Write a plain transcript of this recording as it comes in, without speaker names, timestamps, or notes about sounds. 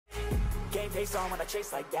pace on when I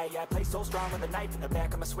chase like that. Yeah, I play so strong with a knife in the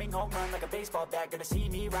back. I'ma swing home run like a baseball bat. Gonna see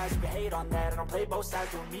me rise, you can hate on that. I don't play both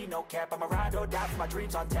sides, doing me no cap. I'ma ride or die for my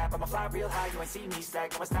dreams on tap. I'ma fly real high, you ain't see me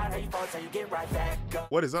slack. No, it's not how you fall, it's how you get right back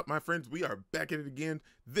up. What is up, my friends? We are back at it again.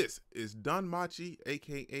 This is DanMachi,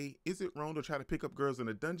 aka Is It Wrong to Try to Pick Up Girls in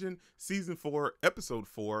a Dungeon, Season 4, Episode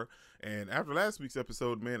 4. And after last week's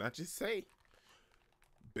episode, man, I just say,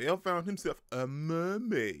 Bale found himself a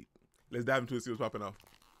mermaid. Let's dive into it, see what's popping off.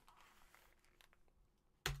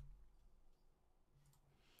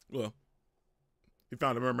 Well, he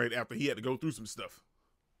found a mermaid after he had to go through some stuff.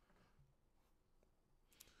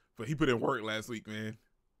 But he put in work last week, man.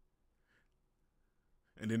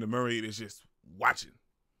 And then the mermaid is just watching.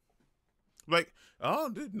 Like, oh,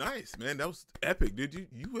 dude, nice, man. That was epic.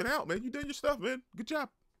 You went out, man. You done your stuff, man. Good job.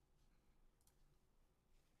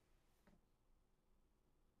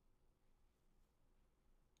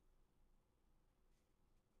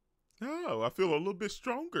 Oh, I feel a little bit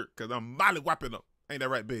stronger because I'm molly-whopping him. Ain't that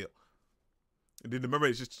right, Bill? And then the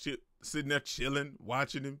mermaid's just sitting there chilling,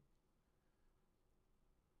 watching him.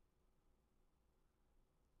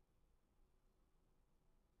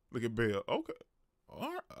 Look at Bill. Okay.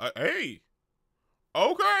 All right. Hey.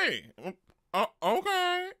 Okay. Okay.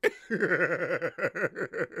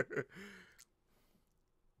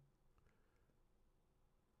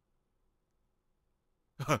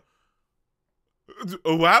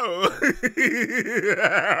 Oh, wow.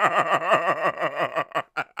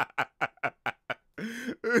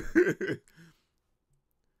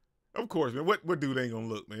 Of course, man. What dude ain't gonna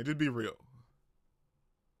look, man? Just be real.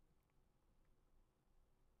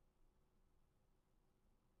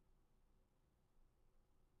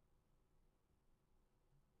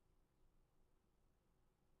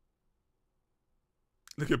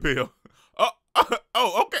 Look at Bill. Oh,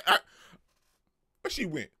 okay. Where she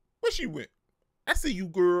went? Where she went? I see you,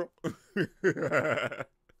 girl. I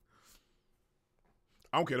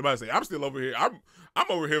don't care about to say. I'm still over here. I'm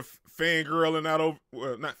over here fangirling out over.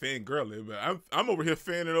 Well, not fangirling, but I'm over here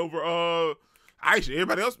fanning over Aisha.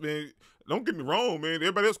 Everybody else, man. Don't get me wrong, man.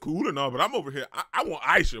 Everybody else cool and all, but I'm over here. I want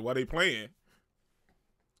Aisha while they playing.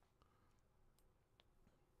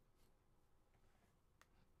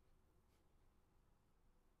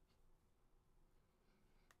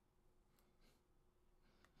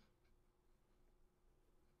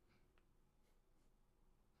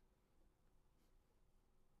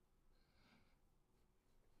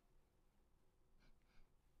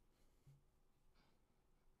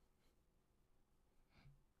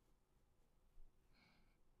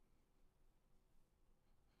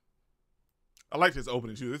 I like this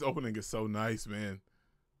opening too. This opening is so nice, man.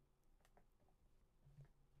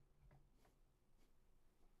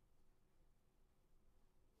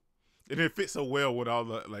 And it fits so well with all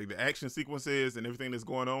the the action sequences and everything that's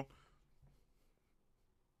going on.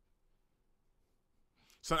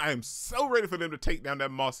 So I am so ready for them to take down that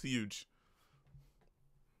Moss Huge.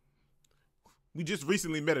 We just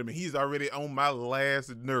recently met him and he's already on my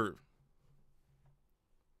last nerve.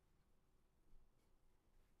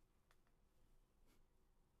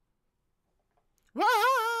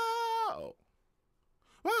 Wow!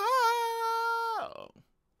 Wow!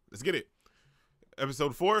 Let's get it.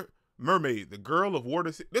 Episode 4, Mermaid, the girl of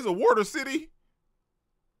Water City. There's a Water City?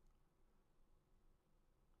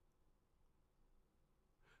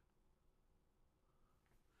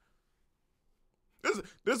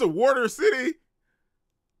 There's a Water City?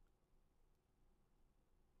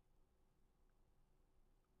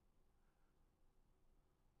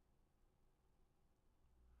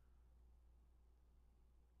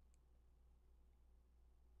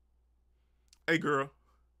 Hey, girl.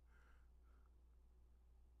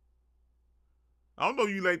 I don't know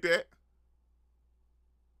you like that.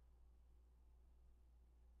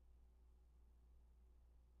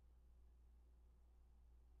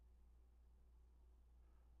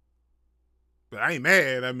 But I ain't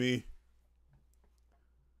mad, I mean.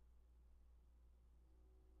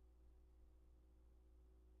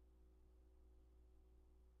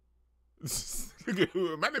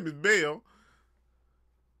 My name is Bale.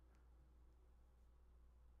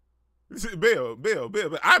 Bale,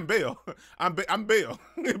 but I'm Bale. I'm Bale.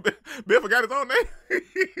 Bale forgot his own name.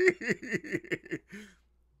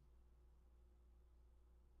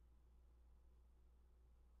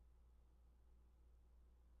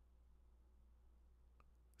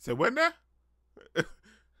 Said what now?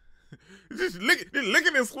 Just lick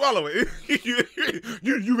it and swallow it.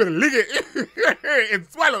 you better lick it and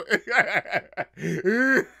swallow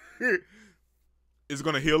it. It's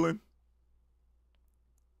gonna heal him.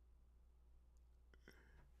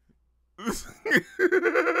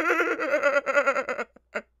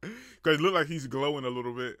 Because it looked like he's glowing a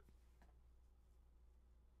little bit.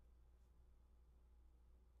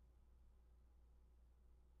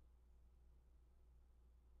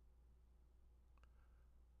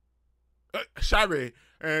 Shari,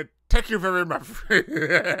 thank you very much.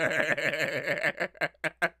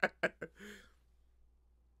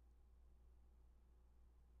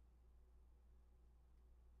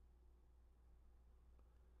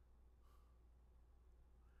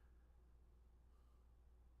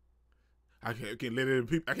 I can't be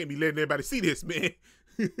letting everybody see this, man.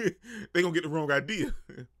 They gonna get the wrong idea.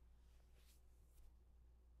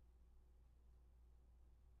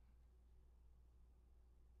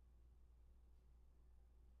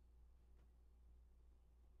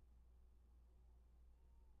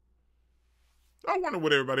 I wonder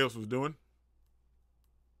what everybody else was doing.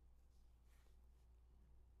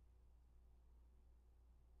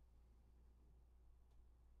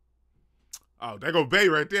 Oh, there go Bay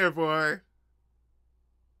right there, boy.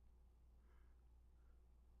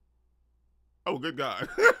 Oh, good God.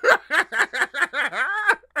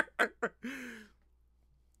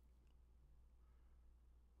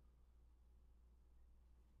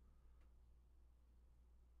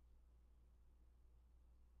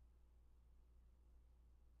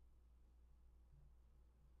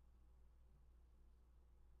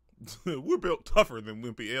 We're built tougher than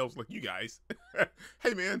wimpy elves like you guys.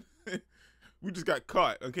 Hey, man. We just got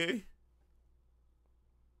caught, okay?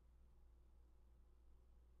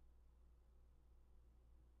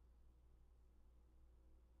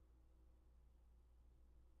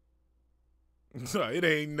 So it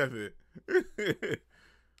ain't nothing.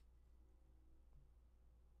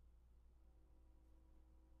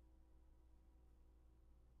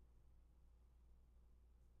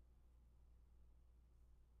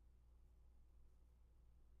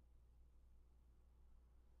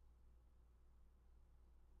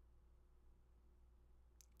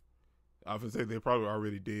 I often say they're probably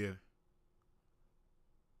already dead.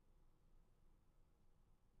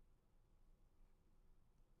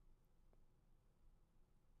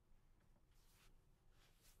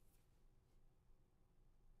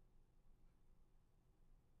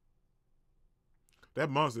 That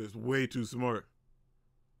monster is way too smart.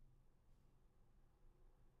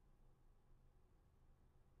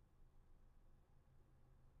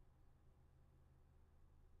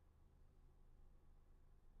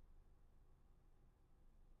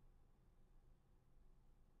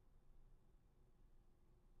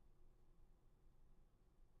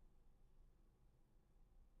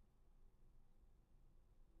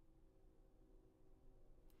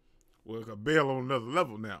 Well, it's a Bell on another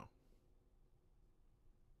level now.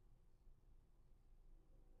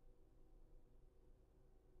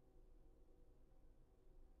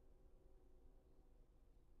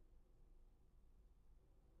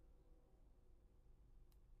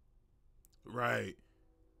 Right.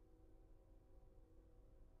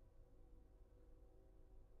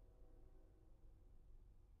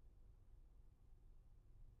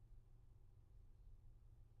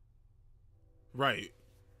 Right.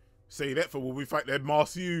 Say that for when we fight that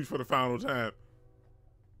Moss Huge for the final time.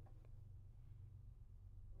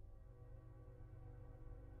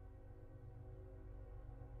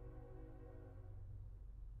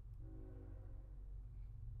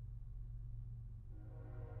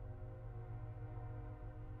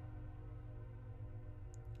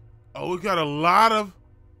 Oh, we got a lot of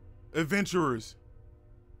adventurers.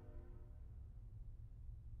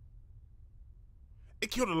 It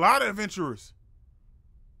killed a lot of adventurers.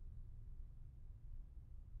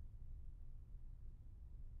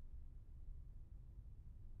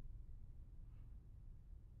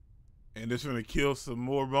 And it's gonna kill some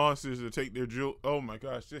more monsters to take their jewel. Oh my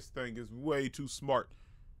gosh, this thing is way too smart.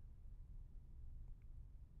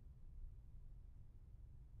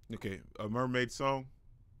 Okay, a mermaid song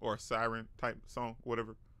or a siren type song,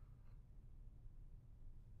 whatever.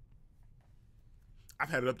 I've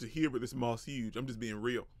had it up to here with this Moss Huge. I'm just being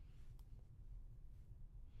real.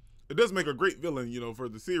 It does make a great villain, you know, for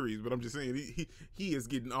the series, but I'm just saying he is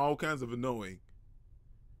getting all kinds of annoying.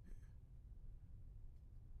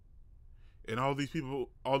 And all these people,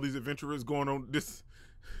 all these adventurers going on this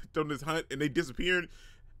hunt, and they disappeared.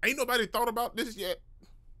 Ain't nobody thought about this yet.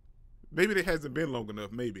 Maybe it hasn't been long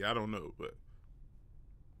enough. Maybe, I don't know, but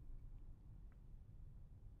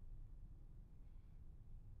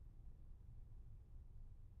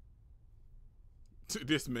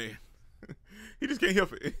this man, he just can't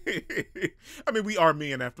help it. I mean, we are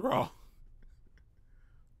men after all.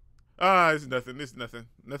 It's nothing. It's nothing.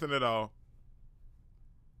 Nothing at all.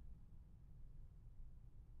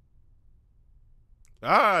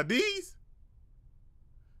 These.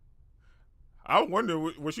 I wonder,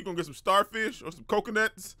 was she gonna get some starfish or some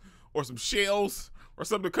coconuts or some shells or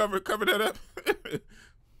something to cover that up?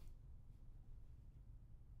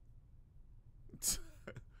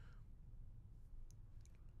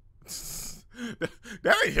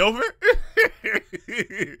 that ain't helping.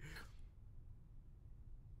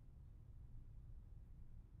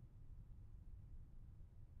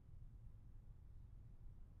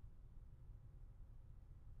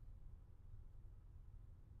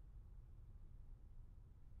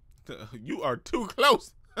 You are too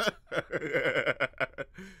close.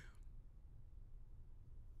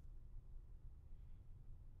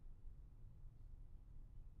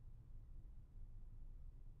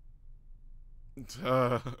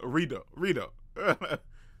 Rita.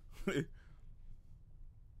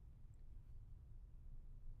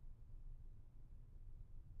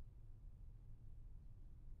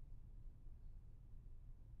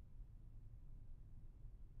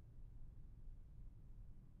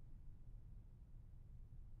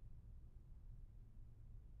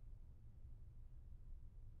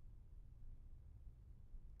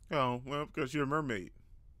 Oh, well, because you're a mermaid.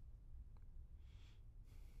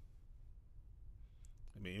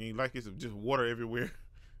 I mean, it ain't like it's just water everywhere.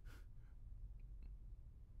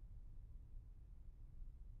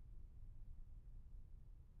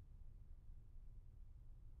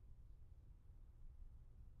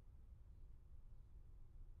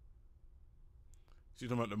 She's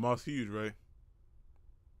talking about the Moss Huge, right?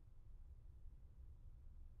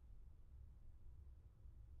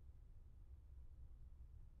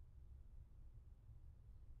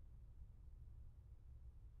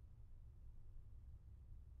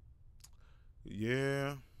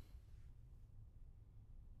 Yeah.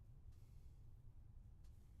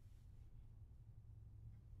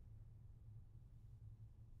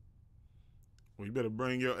 Well, you better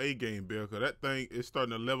bring your A game, Bill, because that thing is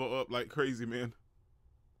starting to level up like crazy, man.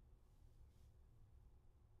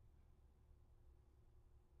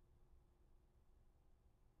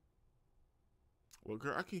 Well,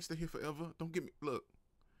 girl, I can't stay here forever. Don't get me. Look,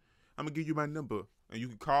 I'm gonna give you my number, and you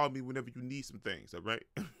can call me whenever you need some things. All right,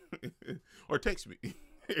 or text me.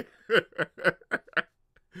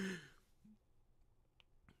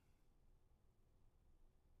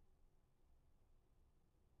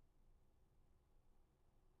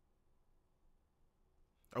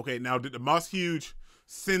 Okay, now did the Moss Huge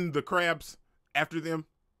send the crabs after them?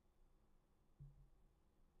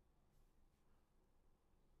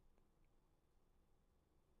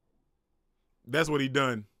 That's what he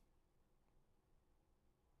done.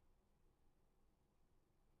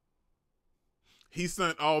 He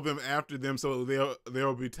sent all of them after them, so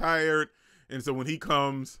they'll be tired, and so when he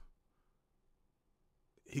comes,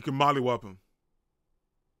 he can mollywop him.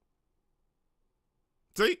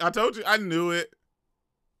 See, I told you, I knew it.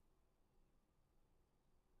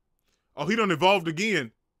 Oh, he done evolved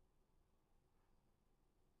again.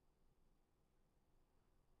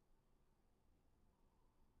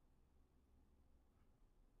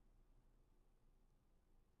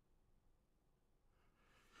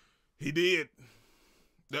 He did.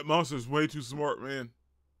 That monster's way too smart, man.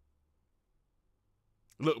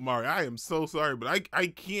 Look, Mari, I am so sorry, but I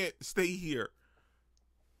can't stay here.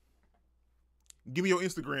 Give me your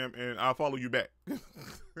Instagram and I'll follow you back.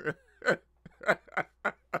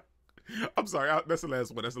 I'm sorry. That's the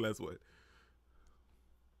last one. That's the last one.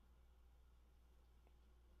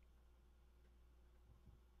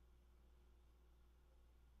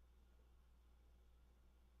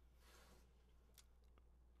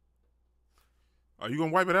 Are you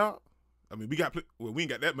gonna wipe it out? I mean, we ain't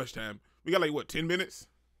got that much time. We got like what, 10 minutes?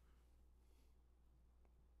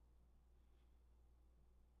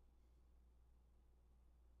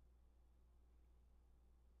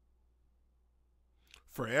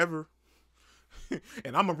 Forever.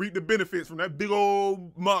 And I'm gonna reap the benefits from that big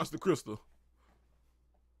old monster crystal.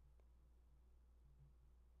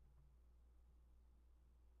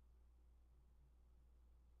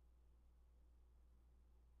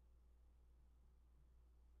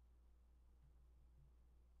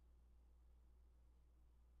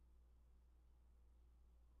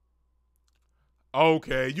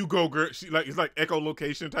 Okay, you go, girl. She like it's like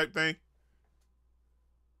echolocation type thing.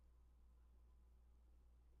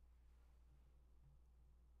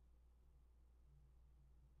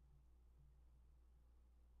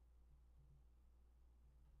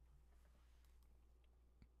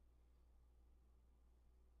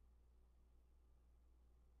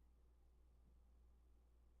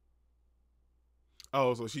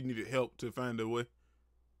 Oh, so she needed help to find a way.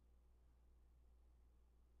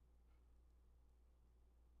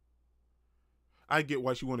 I get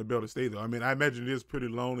why she wanted Belle to stay though. I mean, I imagine it is pretty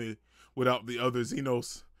lonely without the other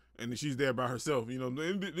Xenos, and she's there by herself. You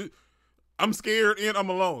know, I'm scared and I'm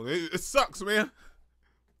alone. It sucks, man.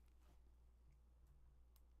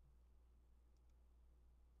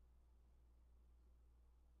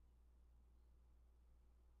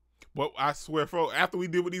 But I swear, bro, after we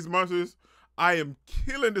deal with these monsters, I am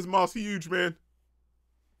killing this Moss Huge, man.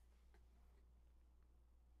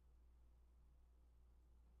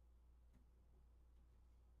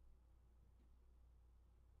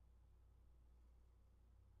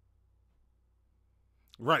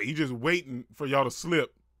 Right, he just waiting for y'all to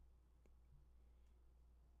slip.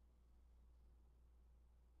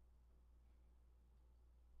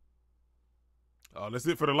 Oh, that's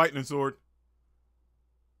it for the lightning sword.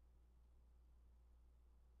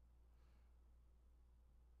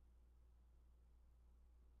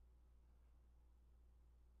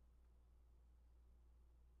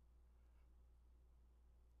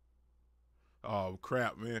 Oh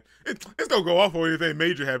crap, man! It's gonna go off or anything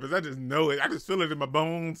major happens. I just know it. I just feel it in my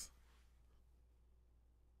bones.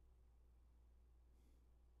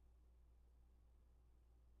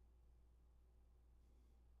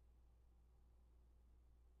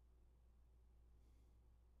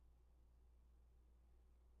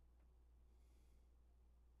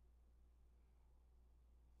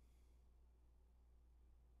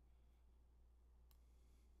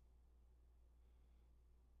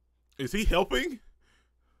 Is he helping?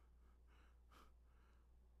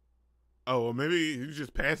 Oh, well, maybe he's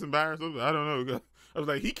just passing by or something. I don't know. I was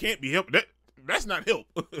like, he can't be helped. That's not help.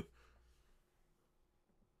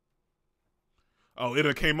 Oh,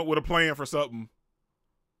 it came up with a plan for something.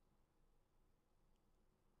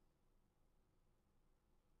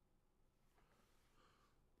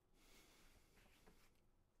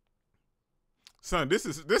 Son, this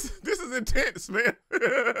is intense, man.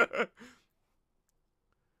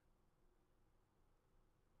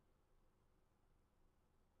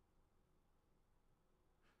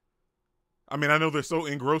 I mean, I know they're so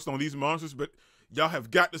engrossed on these monsters, but y'all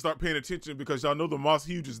have got to start paying attention because y'all know the Moss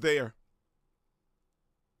Huge is there.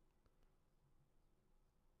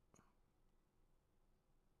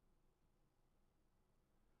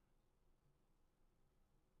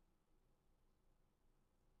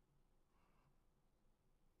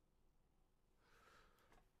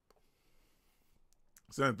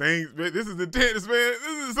 Son, things, man, this is intense, man.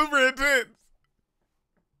 This is super intense.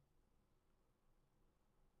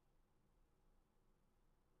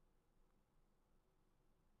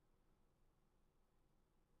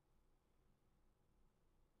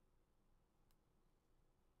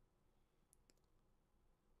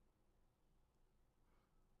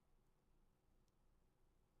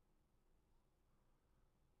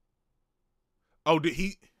 Oh, did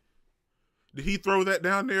he throw that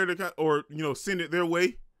down there to, or send it their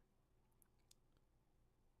way?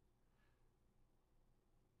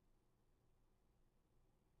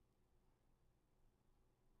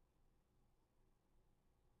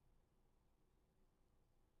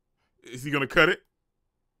 Is he gonna cut it?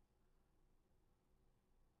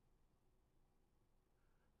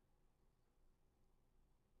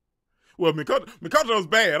 Well, Mikoto's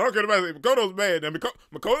bad. I don't care about it. Mikoto's bad. Now,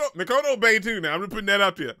 Mikoto's bad too. Now I'm just putting that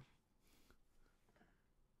out there.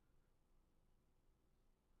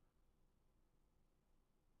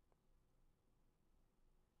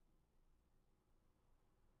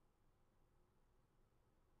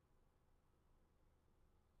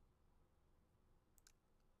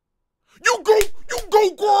 You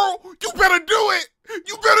go, girl. You better do it.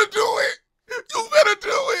 You better do it. You better do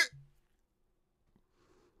it.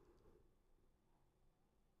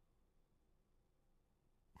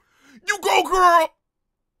 You go, girl.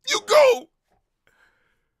 You go.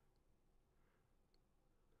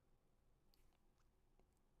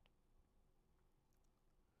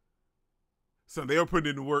 So they are putting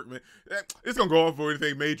in the work, man. It's gonna go on for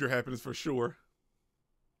anything major happens for sure.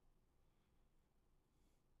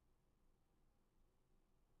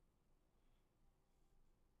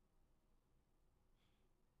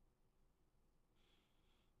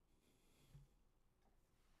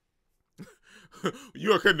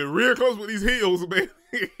 You are cutting it real close with these heels, man.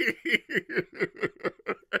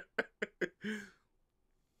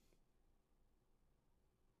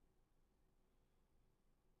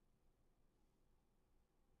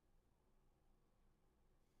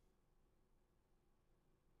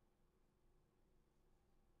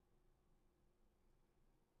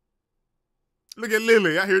 Look at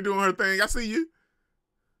Lily out here doing her thing. I see you.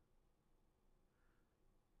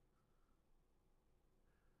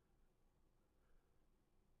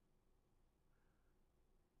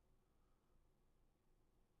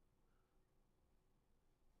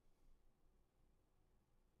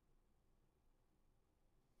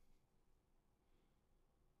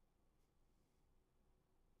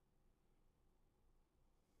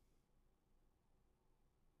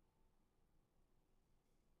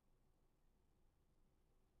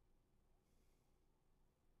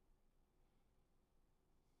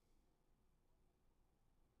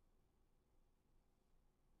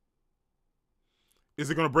 Is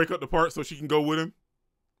it gonna break up the part so she can go with him?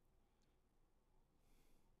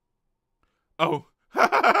 Oh,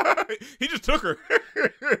 he just took her.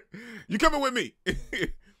 You coming with me?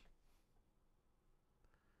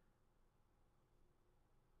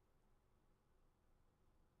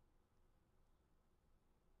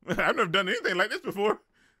 I've never done anything like this before.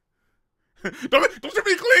 Don't you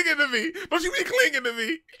be clinging to me. Don't you be clinging to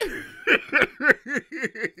me.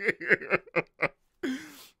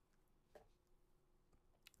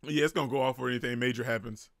 Yeah, it's going to go off before anything major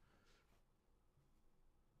happens.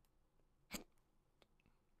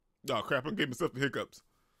 Oh, crap. I gave myself the hiccups.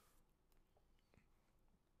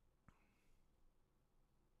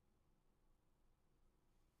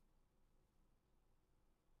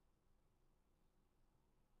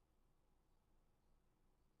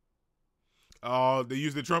 Oh, they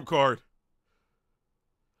used the trump card.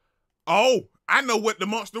 Oh, I know what the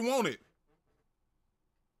monster wanted.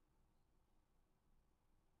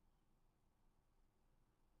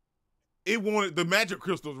 It wanted the magic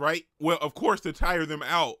crystals, right? Well, of course, to tire them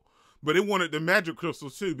out. But it wanted the magic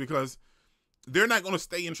crystals, too, because they're not going to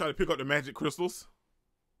stay and try to pick up the magic crystals.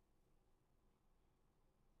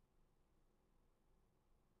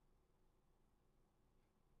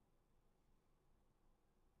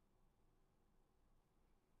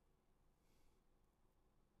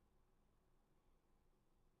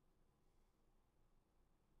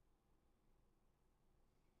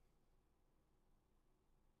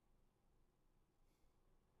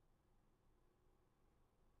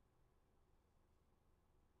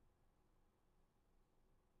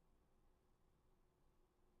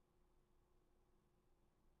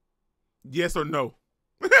 Yes or no?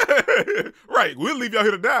 Right. We'll leave y'all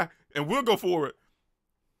here to die, and we'll go forward.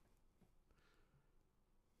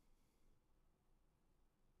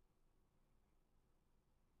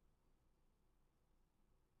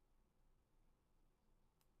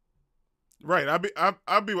 Right. I'll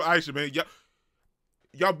be with Aisha, man.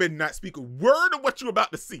 Y'all better not speak a word of what you're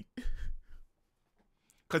about to see,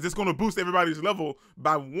 because it's going to boost everybody's level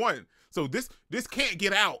by 1. So this can't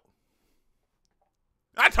get out.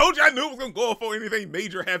 I told you I knew it was going to go before anything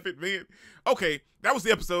major happened, man. Okay, that was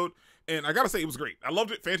the episode, and I got to say it was great. I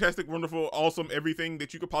loved it. Fantastic, wonderful, awesome, everything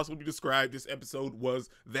that you could possibly describe. This episode was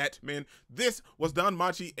that, man. This was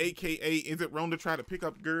DanMachi, a.k.a. Is It Wrong to Try to Pick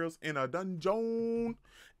Up Girls in a Dungeon?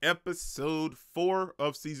 Episode 4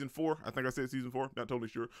 of season 4. I think I said season 4. Not totally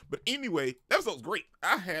sure. But anyway, that episode's great.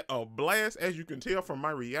 I had a blast. As you can tell from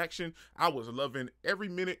my reaction, I was loving every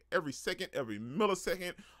minute, every second, every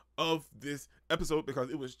millisecond of this episode because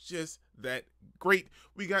it was just that great.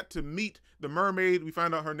 We got to meet the mermaid. We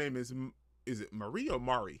find out her name is it Marie or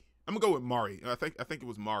Mari? I'm gonna go with Mari. I think it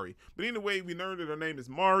was Mari. But anyway, we learned that her name is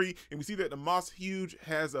Mari, and we see that the Moss Huge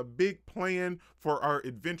has a big plan for our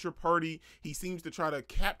adventure party. He seems to try to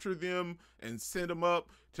capture them and send them up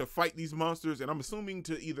to fight these monsters, and I'm assuming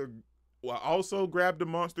to either also grab the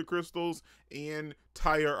monster crystals and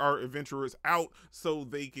tire our adventurers out so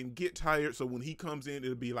they can get tired. So when he comes in,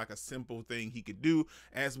 it'll be like a simple thing he could do.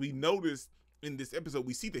 As we noticed in this episode,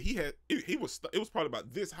 we see that it was probably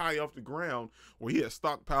about this high off the ground where he had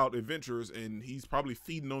stockpiled adventurers, and he's probably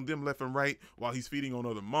feeding on them left and right while he's feeding on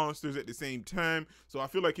other monsters at the same time. So I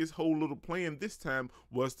feel like his whole little plan this time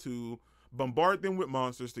was to bombard them with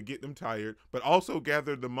monsters to get them tired, but also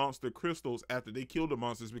gather the monster crystals after they kill the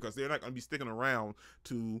monsters, because they're not going to be sticking around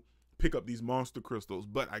to pick up these monster crystals.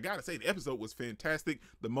 But I gotta say, the episode was fantastic.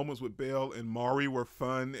 The moments with Belle and Mari were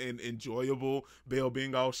fun and enjoyable. Belle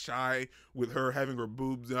being all shy with her having her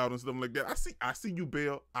boobs out and stuff like that. I see you,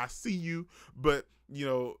 Belle. I see you. But you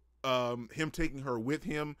know, him taking her with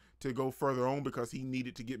him to go further on because he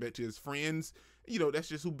needed to get back to his friends. You know, that's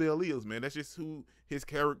just who Belle is, man. That's just who his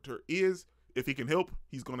character is. If he can help,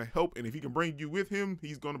 he's going to help. And if he can bring you with him,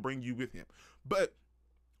 he's going to bring you with him. But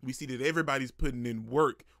we see that everybody's putting in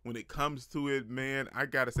work when it comes to it, man. I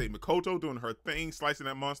got to say, MIKOTO doing her thing, slicing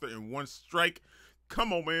that monster in one strike.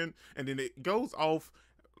 Come on, man. And then it goes off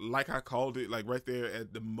like I called it, like right there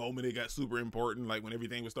at the moment it got super important, like when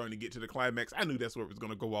everything was starting to get to the climax. I knew that's where it was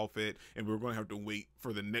going to go off at, and we were going to have to wait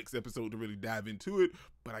for the next episode to really dive into it.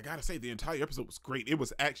 But I gotta say, the entire episode was great. It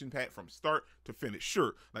was action-packed from start to finish.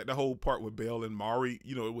 Sure, like the whole part with Belle and Mari,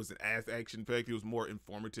 you know, it wasn't as action-packed. It was more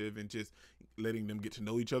informative and just letting them get to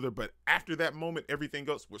know each other. But after that moment, everything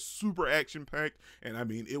else was super action-packed. And I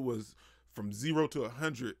mean, it was from 0 to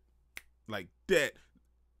 100 like that.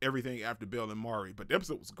 Everything after Belle and Mari. But the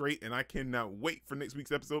episode was great, and I cannot wait for next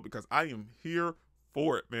week's episode because I am here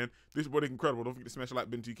for it, man. This is incredible. Don't forget to smash the like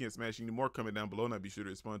button so you can't smash any more. Comment down below, and I'll be sure to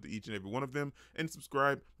respond to each and every one of them. And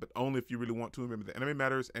subscribe, but only if you really want to. Remember that anime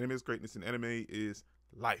matters, anime is greatness, and anime is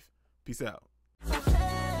life. Peace out.